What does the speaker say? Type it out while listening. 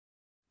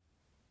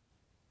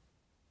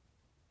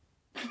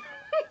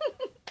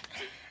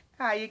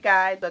Hi, you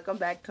guys. Welcome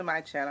back to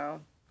my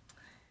channel.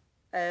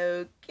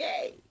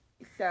 Okay,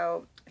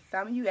 so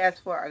some of you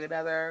asked for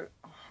another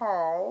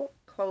haul,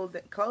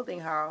 clothing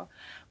haul,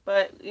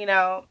 but I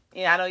know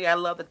y'all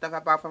love the stuff I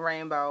bought from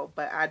Rainbow,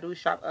 but I do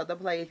shop other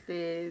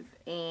places,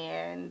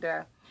 and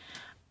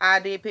I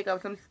did pick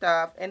up some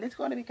stuff, and it's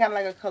going to be kind of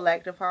like a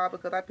collective haul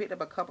because I picked up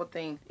a couple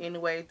things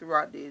anyway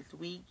throughout this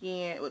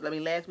weekend.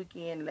 Last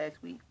weekend,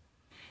 last week,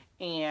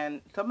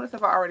 and some of the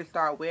stuff I already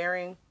started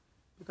wearing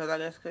because I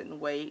just couldn't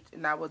wait,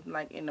 and I wasn't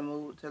like in the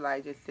mood to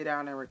like just sit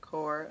down and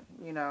record.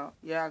 Yeah,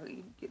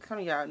 some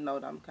of y'all know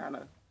that I'm kind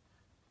of,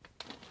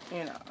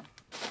 you know,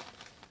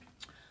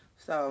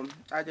 so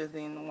I just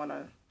didn't want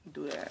to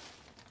do that.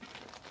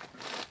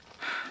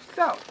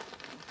 So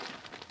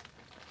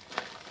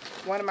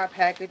one of my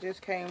packages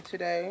came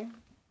today.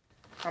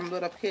 I'm a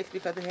little pissed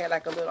because it had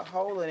like a little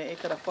hole in it. It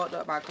could have fucked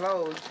up my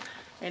clothes.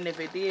 And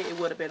if it did, it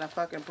would have been a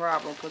fucking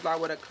problem because I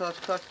would have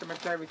cussed customer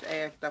service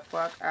ass the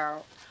fuck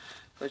out.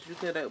 Because you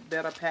could have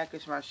better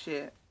packaged my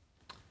shit.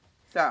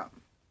 So,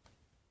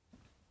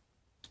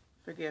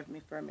 forgive me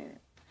for a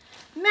minute.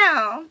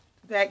 Now,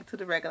 back to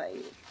the regular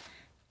age.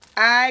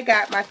 I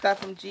got my stuff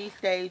from G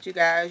Stage, you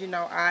guys. You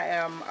know, I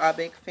am a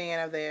big fan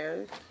of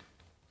theirs.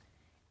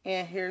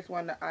 And here's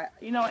one that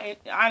and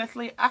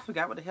honestly, I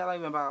forgot what the hell I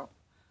even bought.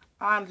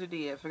 I honestly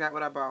did. Forgot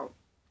what I bought.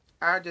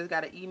 I just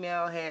got an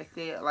email, had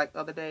said, like, the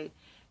other day,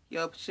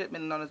 your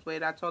shipment is on its way.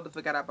 And I totally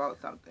forgot I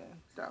bought something.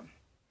 So,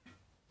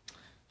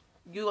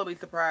 you will be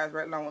surprised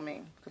right along with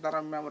me. Because I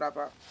don't remember what I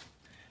bought.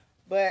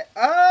 But,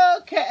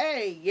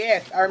 okay.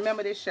 Yes, I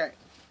remember this shirt.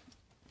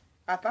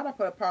 I thought I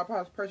put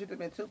a purchase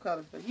them in two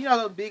colors. But, you know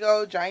those big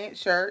old giant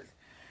shirts.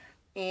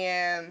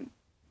 And,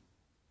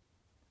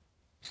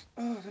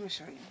 oh, let me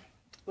show you.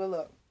 Well,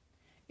 look.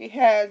 It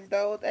has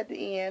those at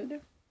the end.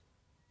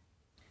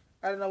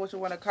 I don't know what you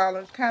want to call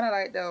them. It's kind of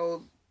like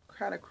those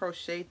kind of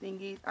crochet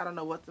thingies. I don't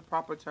know what's the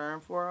proper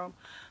term for them.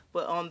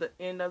 But on the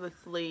end of the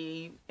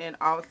sleeve and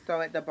also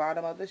at the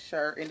bottom of the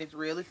shirt. And it's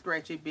really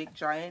stretchy, big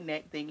giant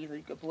neck thingy so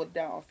you can pull it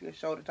down off your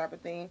shoulder type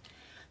of thing.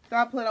 So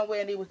I put on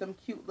Wendy with some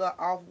cute little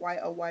off-white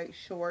or white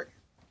shorts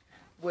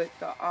with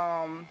the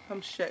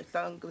some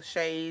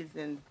shades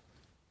and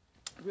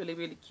really,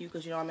 really cute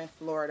because, I'm in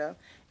Florida.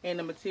 And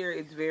the material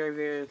is very,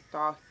 very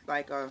soft,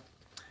 like a,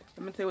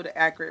 let me tell you what the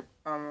accurate,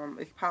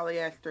 it's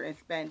polyester and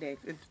spandex.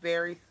 It's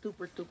very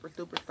super, super,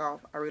 super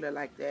soft. I really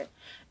like that.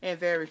 And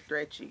very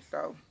stretchy,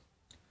 so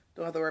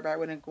don't have to worry about it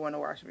when it go in the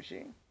washing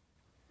machine.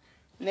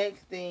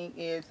 Next thing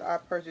is I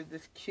purchased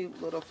this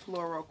cute little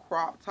floral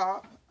crop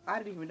top. I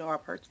didn't even know I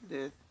purchased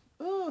this.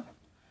 Ooh,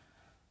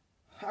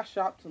 I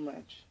shop too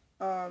much.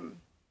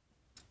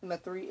 In the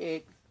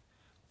 3X.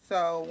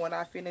 So when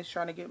I finish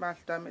trying to get my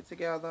stomach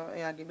together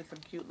and I get me some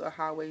cute little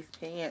high waist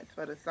pants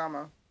for the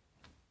summer,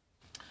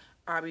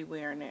 I'll be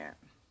wearing that.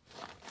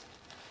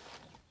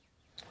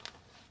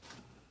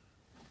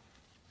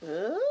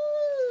 Ooh.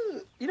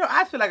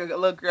 I feel like a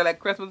little girl at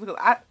Christmas because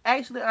I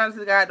actually,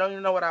 honestly, God, don't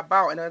even know what I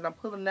bought. And as I'm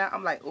pulling out,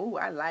 I'm like, ooh,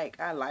 I like.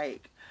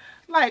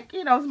 Like,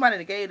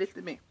 somebody gave this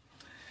to me.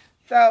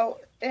 So,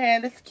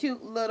 and this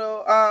cute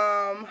little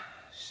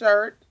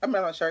skirt.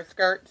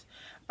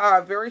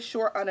 Very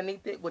short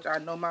underneath it, which I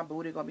know my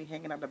booty gonna be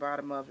hanging at the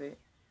bottom of it.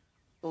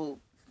 Ooh,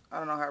 I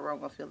don't know how I'm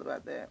gonna feel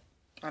about that.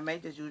 I may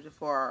just use it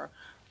for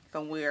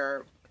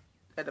somewhere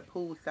at the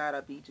pool side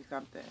or beach or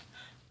something.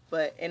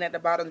 But, and at the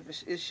bottom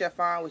is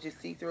chiffon, which is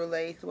see-through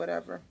lace or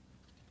whatever.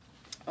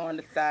 On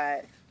the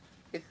sides.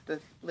 It's the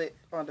split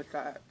on the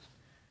sides.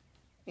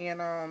 And,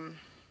 I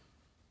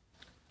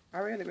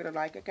really, really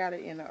like it. I got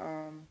it in,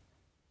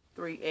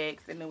 3X,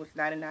 and it was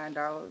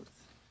 $99.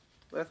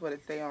 That's what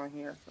it say on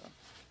here, so.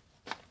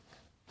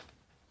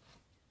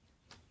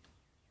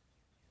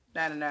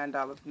 $99,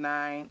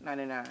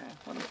 $9.99.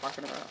 What am I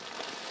talking about?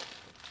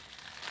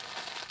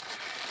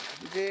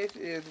 This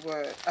is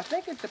what I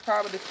think it's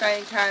probably the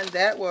same kind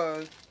that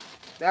was.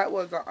 That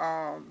was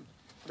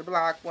the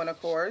black one,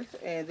 of course,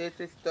 and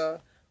this is the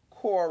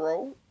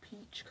coral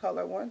peach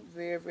color one.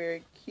 Very,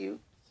 very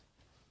cute.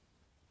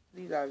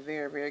 These are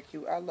very, very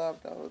cute. I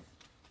love those.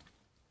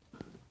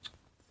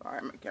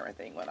 Sorry, my camera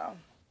thing went off.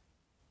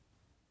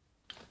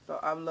 So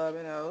I'm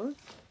loving those,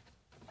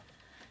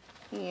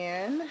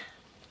 and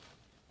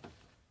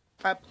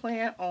I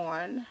plan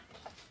on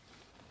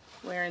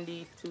wearing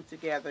these two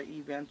together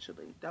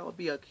eventually. That would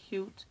be a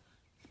cute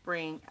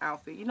spring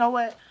outfit. You know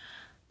what?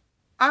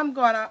 I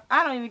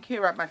don't even care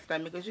about my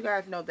stomach because you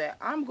guys know that.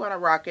 I'm gonna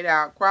rock it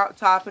out. Crop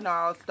top and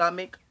all,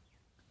 stomach.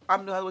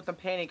 I'm doing it with some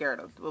panty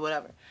girdles or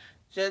whatever.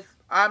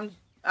 I'm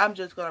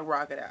just gonna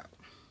rock it out.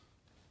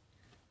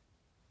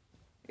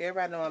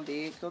 Everybody know I'm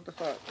big, so what the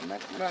fuck? I'm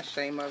not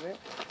ashamed of it.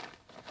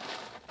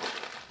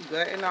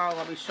 Good and all,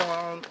 gonna be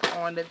showing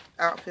on the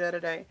outfit of the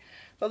day.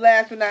 But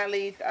last but not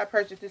least, I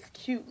purchased this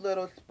cute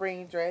little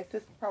spring dress.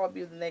 This will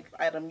probably be the next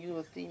item you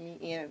will see me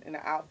in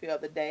the outfit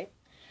of the day.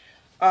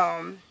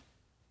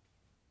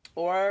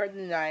 or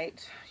the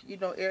night. You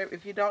know,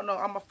 if you don't know,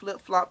 I'm a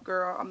flip-flop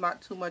girl. I'm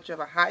not too much of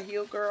a high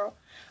heel girl.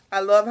 I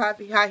love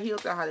high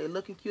heels and how they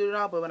looking cute and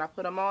all, but when I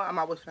put them on, I'm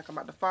always like I'm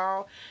about to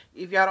fall.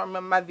 If y'all don't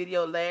remember my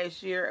video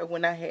last year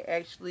when I had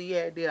actually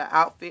did an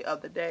outfit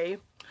of the day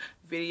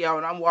video,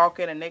 and I'm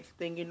walking, and next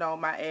thing you know,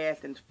 my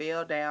ass and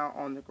fell down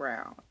on the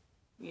ground.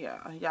 Yeah,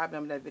 y'all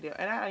remember that video,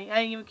 and I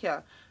ain't even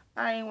care.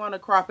 I ain't want to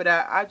crop it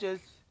out. I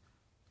just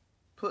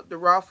put the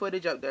raw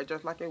footage up there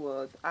just like it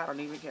was. I don't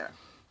even care.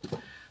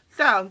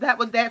 So that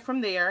was that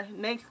from there.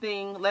 Next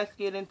thing, let's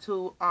get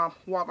into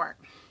Walmart.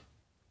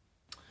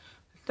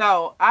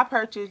 So I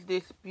purchased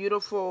this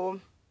beautiful,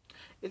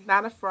 it's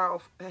not a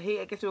fro,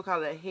 I guess you would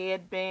call it a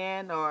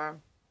headband, or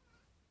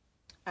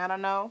I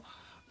don't know.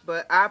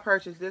 But I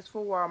purchased this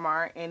for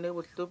Walmart and it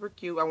was super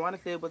cute. I want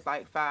to say it was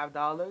like $5,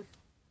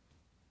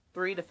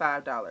 $3 to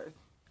 $5.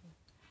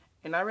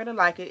 And I really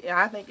like it. And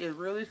I think it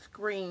really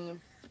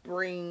screams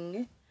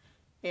spring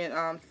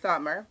and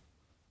summer.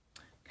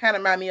 Kind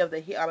of remind me of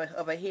a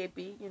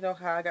hippie. You know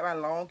how I got my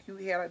long,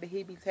 cute hair like the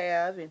hippies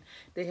have, and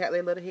they have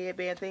their little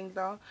headband things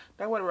on.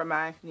 That's what it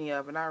reminds me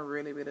of, and I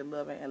really, really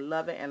love it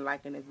and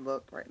liking this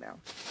look right now.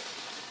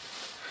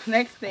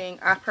 Next thing,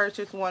 I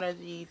purchased one of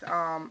these.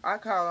 I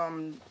call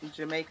them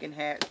Jamaican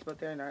hats, but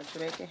they're not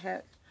Jamaican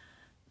hats.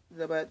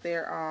 But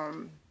they're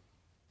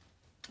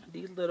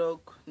these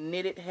little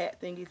knitted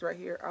hat thingies right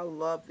here. I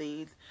love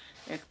these,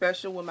 and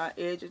especially when my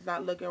edge is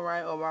not looking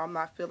right, or I'm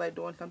not feel like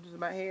doing something to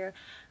my hair,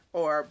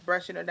 or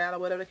brushing it down, or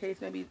whatever the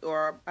case may be.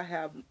 Or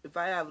if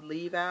I have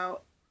leave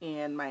out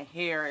and my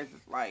hair is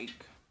like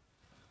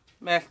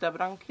messed up,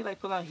 but I don't keep like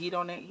putting heat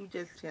on it. You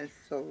just can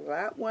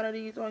slap one of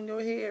these on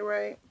your head,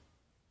 right?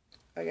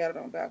 I got it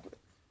on backwards.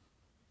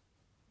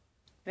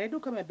 They do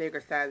come in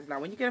bigger sizes now.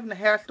 When you get them in the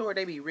hair store,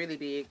 they be really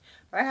big.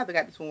 But I have to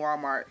got this from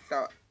Walmart,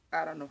 so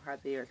I don't know how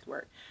theirs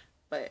work.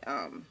 But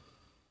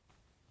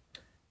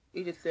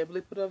you just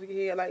simply put it over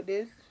your head like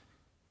this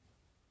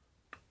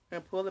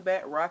and pull it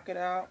back, rock it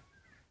out,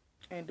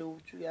 and do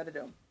what you gotta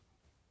do.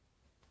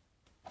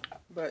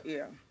 But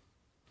yeah,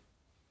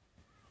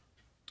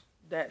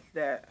 that's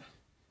that.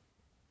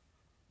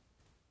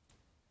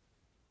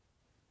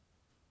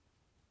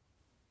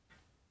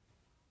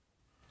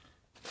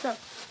 So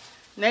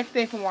next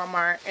thing from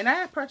Walmart, and I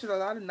have purchased a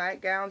lot of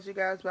nightgowns, you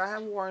guys, but I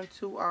have worn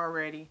 2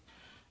 already.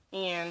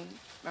 And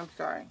I'm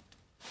sorry.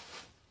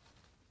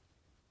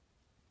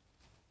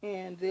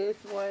 And this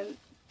one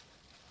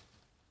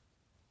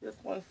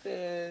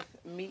says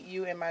 "Meet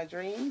You in My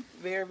Dreams."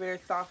 Very, very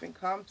soft and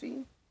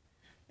comfy.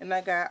 And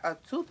I got a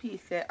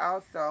 2-piece set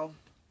also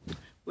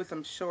with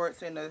some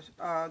shorts and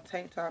a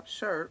tank top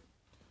shirt.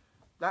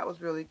 That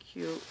was really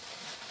cute.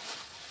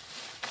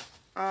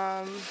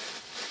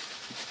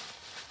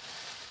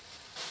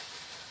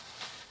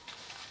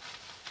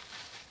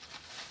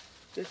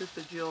 This is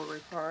the jewelry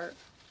part.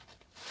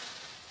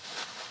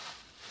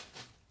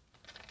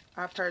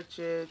 I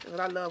purchased,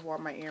 well, I love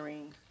Walmart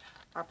earrings.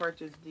 I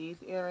purchased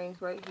these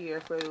earrings right here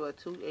for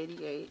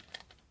 $288.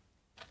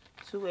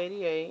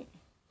 $288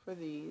 for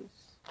these.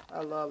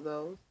 I love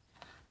those.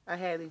 I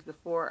had these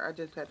before. I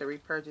just had to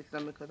repurchase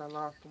them because I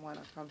lost one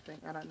or something.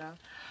 I don't know.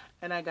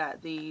 And I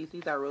got these.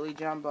 These are really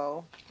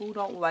jumbo. Who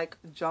don't like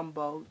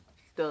jumbo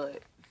studs?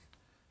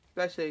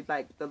 Especially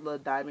like the little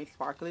diamond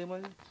sparkly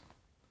ones.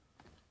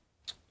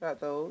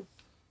 Got those.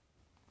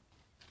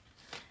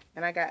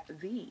 And I got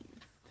these.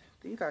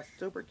 These are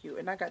super cute.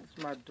 And I got this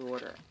for my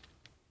daughter.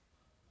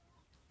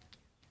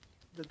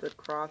 The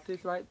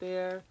crosses right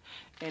there.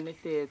 And it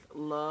says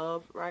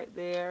love right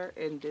there.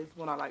 And this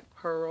one are like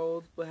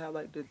pearls. But have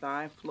like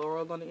design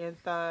florals on the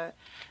inside.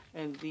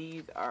 And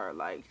these are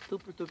like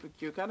super, super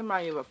cute. Kind of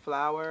remind you of a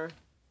flower.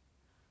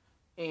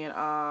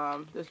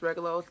 And this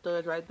regular old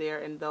studs right there.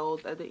 And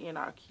those at the end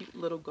are cute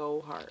little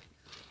gold hearts.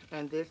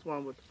 And this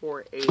one was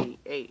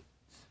 $488.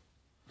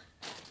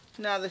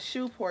 Now the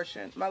shoe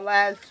portion, my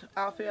last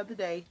outfit of the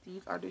day,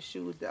 these are the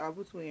shoes that I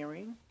was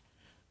wearing.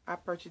 I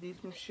purchased these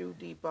from Shoe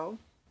Depot.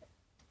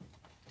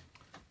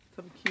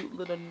 Some cute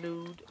little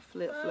nude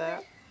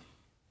flip-flops.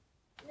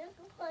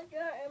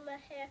 In my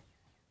hair.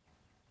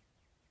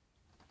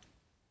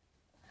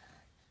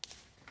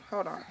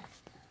 Hold on.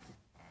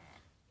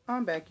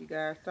 I'm back, you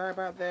guys. Sorry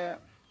about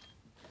that.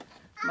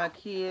 My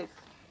kids,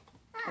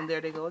 and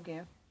there they go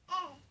again.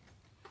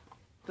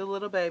 The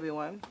little baby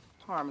one.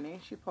 Harmony.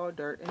 She pulled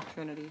dirt in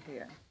Trinity's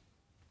hair.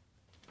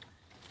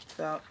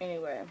 So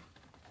anyway,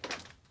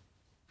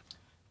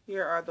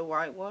 here are the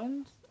white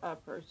ones I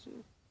purchased,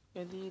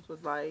 and these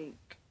was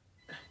like,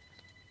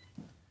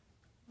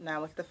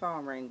 now it's the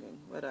phone ringing.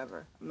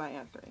 Whatever, I'm not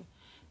answering.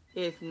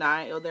 It's they're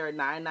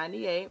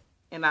 $9.98,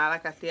 and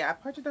like I said, I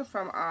purchased them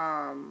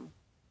from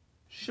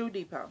Shoe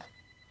Depot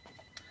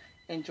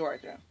in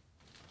Georgia,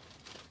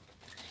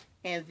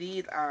 and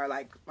these are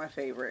like my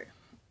favorite.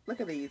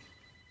 Look at these.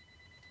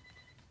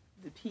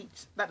 The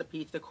peach, not the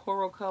peach, the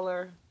coral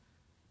color.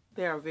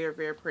 They are very,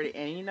 very pretty.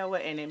 And you know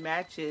what? And it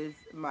matches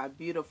my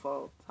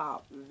beautiful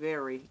top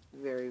very,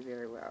 very,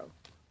 very well.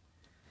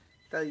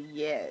 So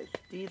yes,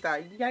 these are,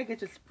 you gotta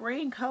get your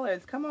spring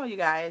colors. Come on, you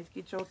guys,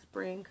 get your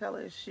spring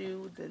color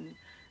shoes and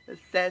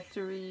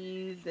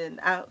accessories and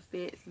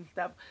outfits and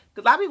stuff.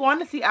 Cause I be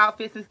wanting to see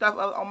outfits and stuff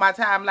on my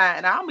timeline,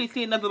 and I don't be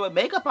seeing nothing but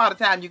makeup all the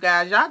time. You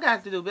guys, y'all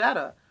got to do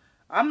better.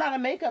 I'm not a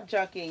makeup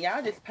junkie.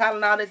 Y'all just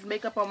piling all this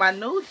makeup on my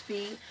news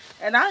feed,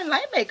 and I didn't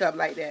like makeup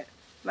like that.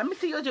 Let me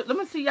see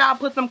y'all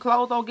put some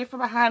clothes on. Get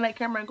from behind that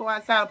camera and go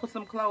outside and put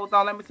some clothes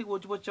on. Let me see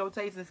what your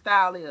taste and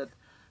style is.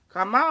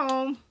 Come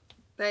on,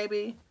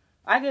 baby.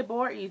 I get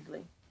bored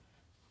easily.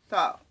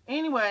 So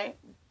anyway,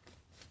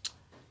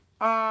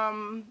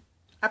 I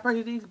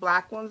purchased these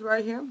black ones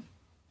right here.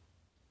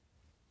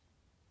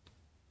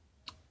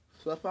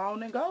 Flip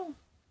on and go.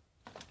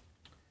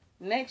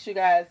 Next, you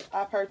guys,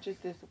 I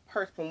purchased this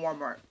purse from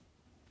Walmart.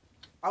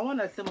 I want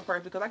a simple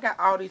purse because I got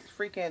all these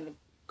freaking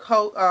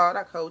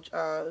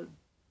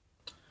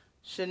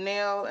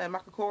Chanel and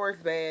Michael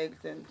Kors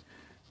bags, and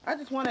I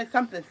just wanted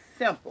something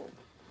simple.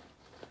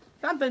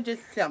 Something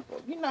just simple.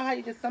 You know how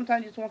you just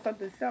sometimes you just want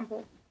something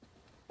simple?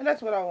 And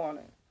that's what I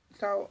wanted.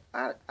 So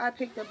I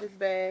picked up this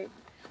bag.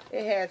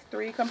 It has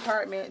 3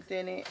 compartments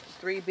in it.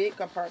 3 big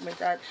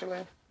compartments,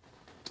 actually.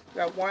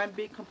 Got 1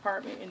 big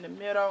compartment in the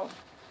middle.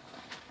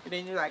 And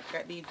then you got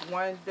these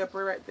 1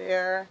 zipper right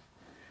there.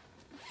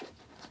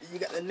 You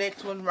got the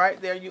next one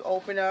right there you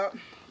open up.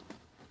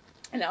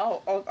 And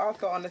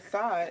also on the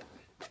side,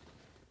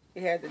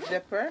 it has a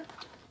zipper.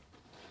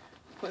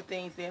 Put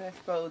things in, it's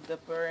closed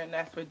zipper, and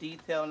that's for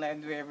detail, and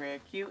that's very, very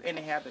cute. And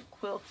it has a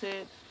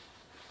quilted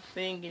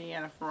thing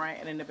in the front,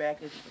 and in the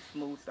back is just a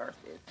smooth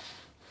surface.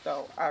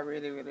 So I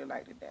really, really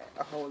liked that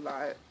a whole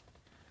lot.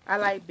 I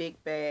like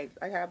big bags.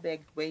 I have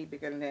bags way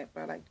bigger than that,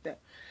 but I like that.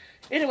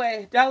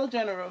 Anyway, Dollar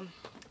General.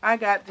 I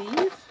got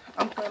these.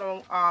 I'm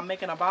going to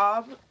making a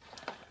bob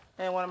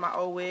and one of my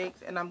old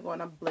wigs, and I'm going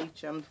to bleach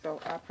them. So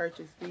I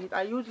purchased these.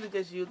 I usually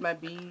just use my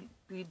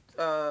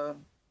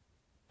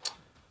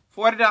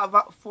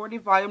 40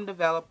 volume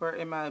developer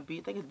in my I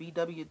think it's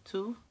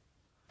BW2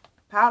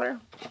 powder.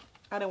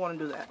 I didn't want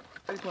to do that.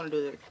 I just want to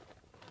do this.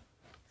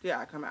 See how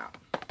I come out.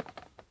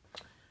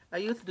 I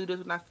used to do this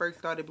when I first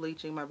started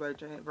bleaching my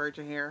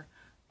virgin hair.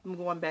 I'm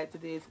going back to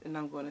this, and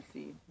I'm going to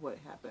see what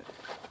happens.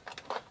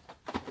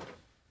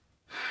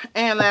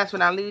 And last but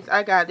not least,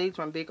 I got these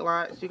from Big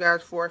Lots. You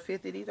guys,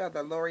 $4.50. These are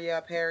the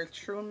L'Oreal Paris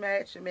True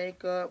Match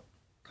Makeup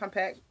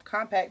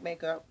Compact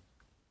Makeup.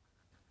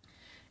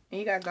 And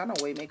you guys, I don't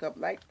wear makeup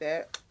like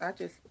that. I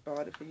just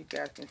bought it so you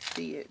guys can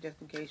see it, just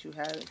in case you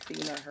haven't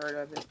seen or heard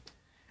of it.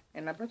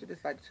 And I purchased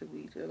this like 2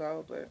 weeks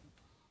ago, but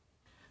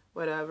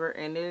whatever.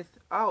 And it's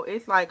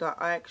like an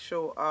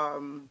actual, I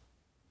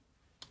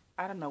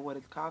don't know what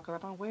it's called because I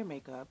don't wear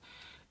makeup.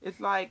 It's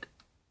like,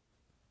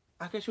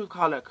 I guess you would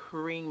call it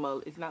cream.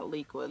 It's not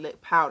liquid,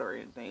 powder or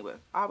anything, but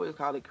I always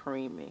call it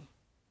creamy.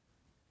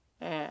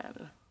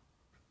 And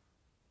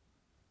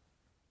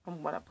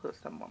I'm going to put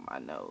some on my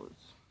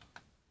nose.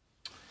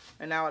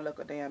 And now I look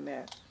a damn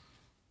mess.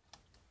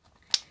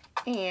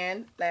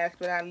 And last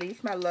but not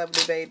least, my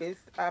lovely babies,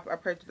 I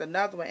purchased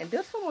another one. And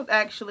this one was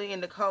actually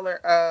in the color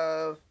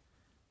of,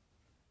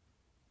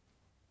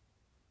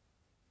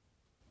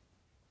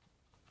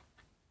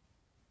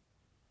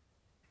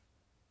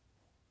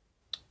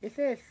 it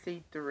says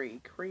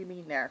C3,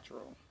 Creamy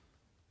Natural.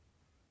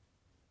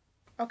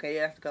 Okay,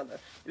 yeah, that's the color.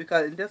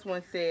 Because this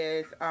one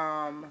says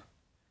C5,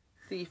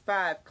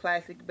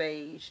 Classic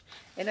Beige.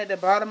 And at the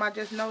bottom, I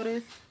just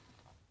noticed,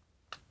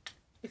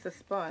 it's a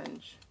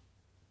sponge.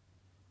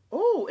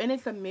 Oh, and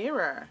it's a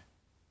mirror.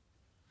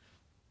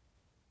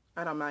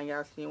 I don't mind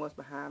y'all seeing what's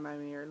behind my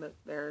mirror. Look,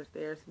 there's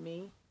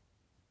me.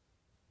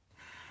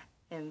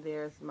 And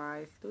there's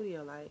my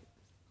studio light.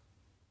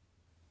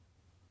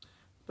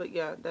 But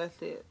yeah, that's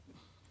it.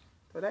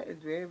 So that is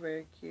very,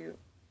 very cute.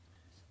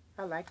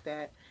 I like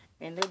that.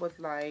 And it was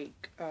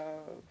like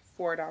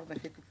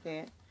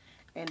 $4.50.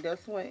 And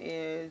this one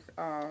is,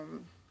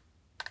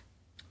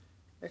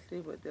 let's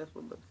see what this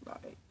one looks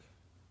like.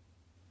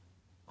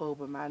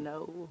 Over my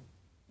nose.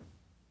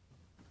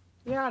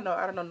 Yeah, I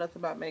don't know nothing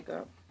about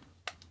makeup.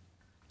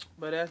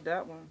 But that's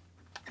that one.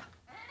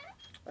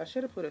 I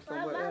should have put it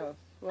somewhere else.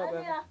 What,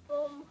 baby?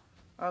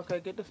 Okay,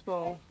 get the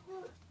spoon.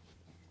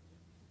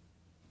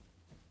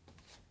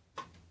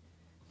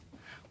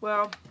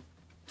 Well,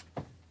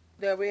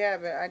 there we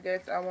have it. I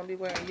guess I won't be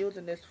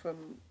using this for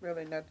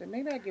really nothing.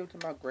 Maybe I give it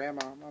to my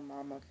grandma, my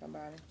mom, or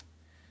somebody.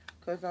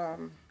 Because,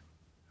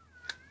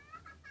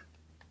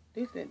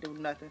 these didn't do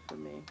nothing for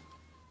me.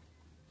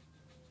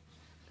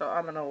 So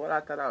I don't know what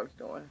I thought I was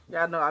doing.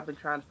 Y'all know I've been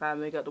trying to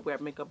find makeup to wear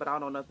makeup, but I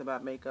don't know nothing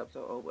about makeup,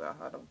 so oh well,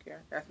 I don't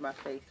care. That's my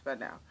face for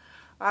now.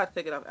 I'll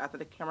take it off after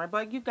the camera.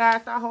 But you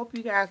guys, I hope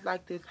you guys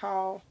like this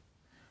haul.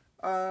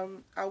 I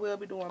will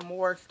be doing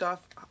more stuff,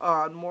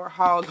 more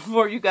hauls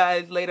for you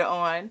guys later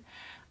on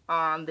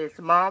this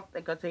month,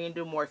 and continue to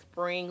do more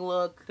spring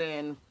looks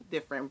and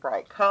different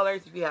bright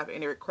colors. If you have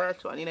any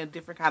requests or any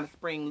different kind of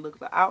spring looks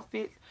or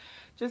outfits,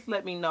 just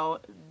let me know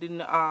in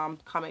the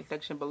comment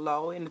section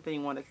below anything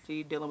you want to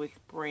see dealing with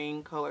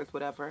spring colors,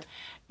 whatever,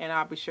 and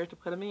I'll be sure to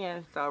put them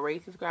in. So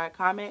rate, subscribe,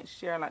 comment,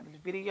 share, and like this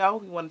video.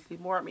 If you want to see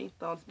more of me,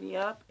 thumbs me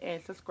up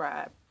and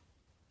subscribe.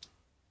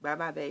 Bye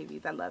bye,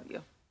 babies. I love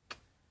you.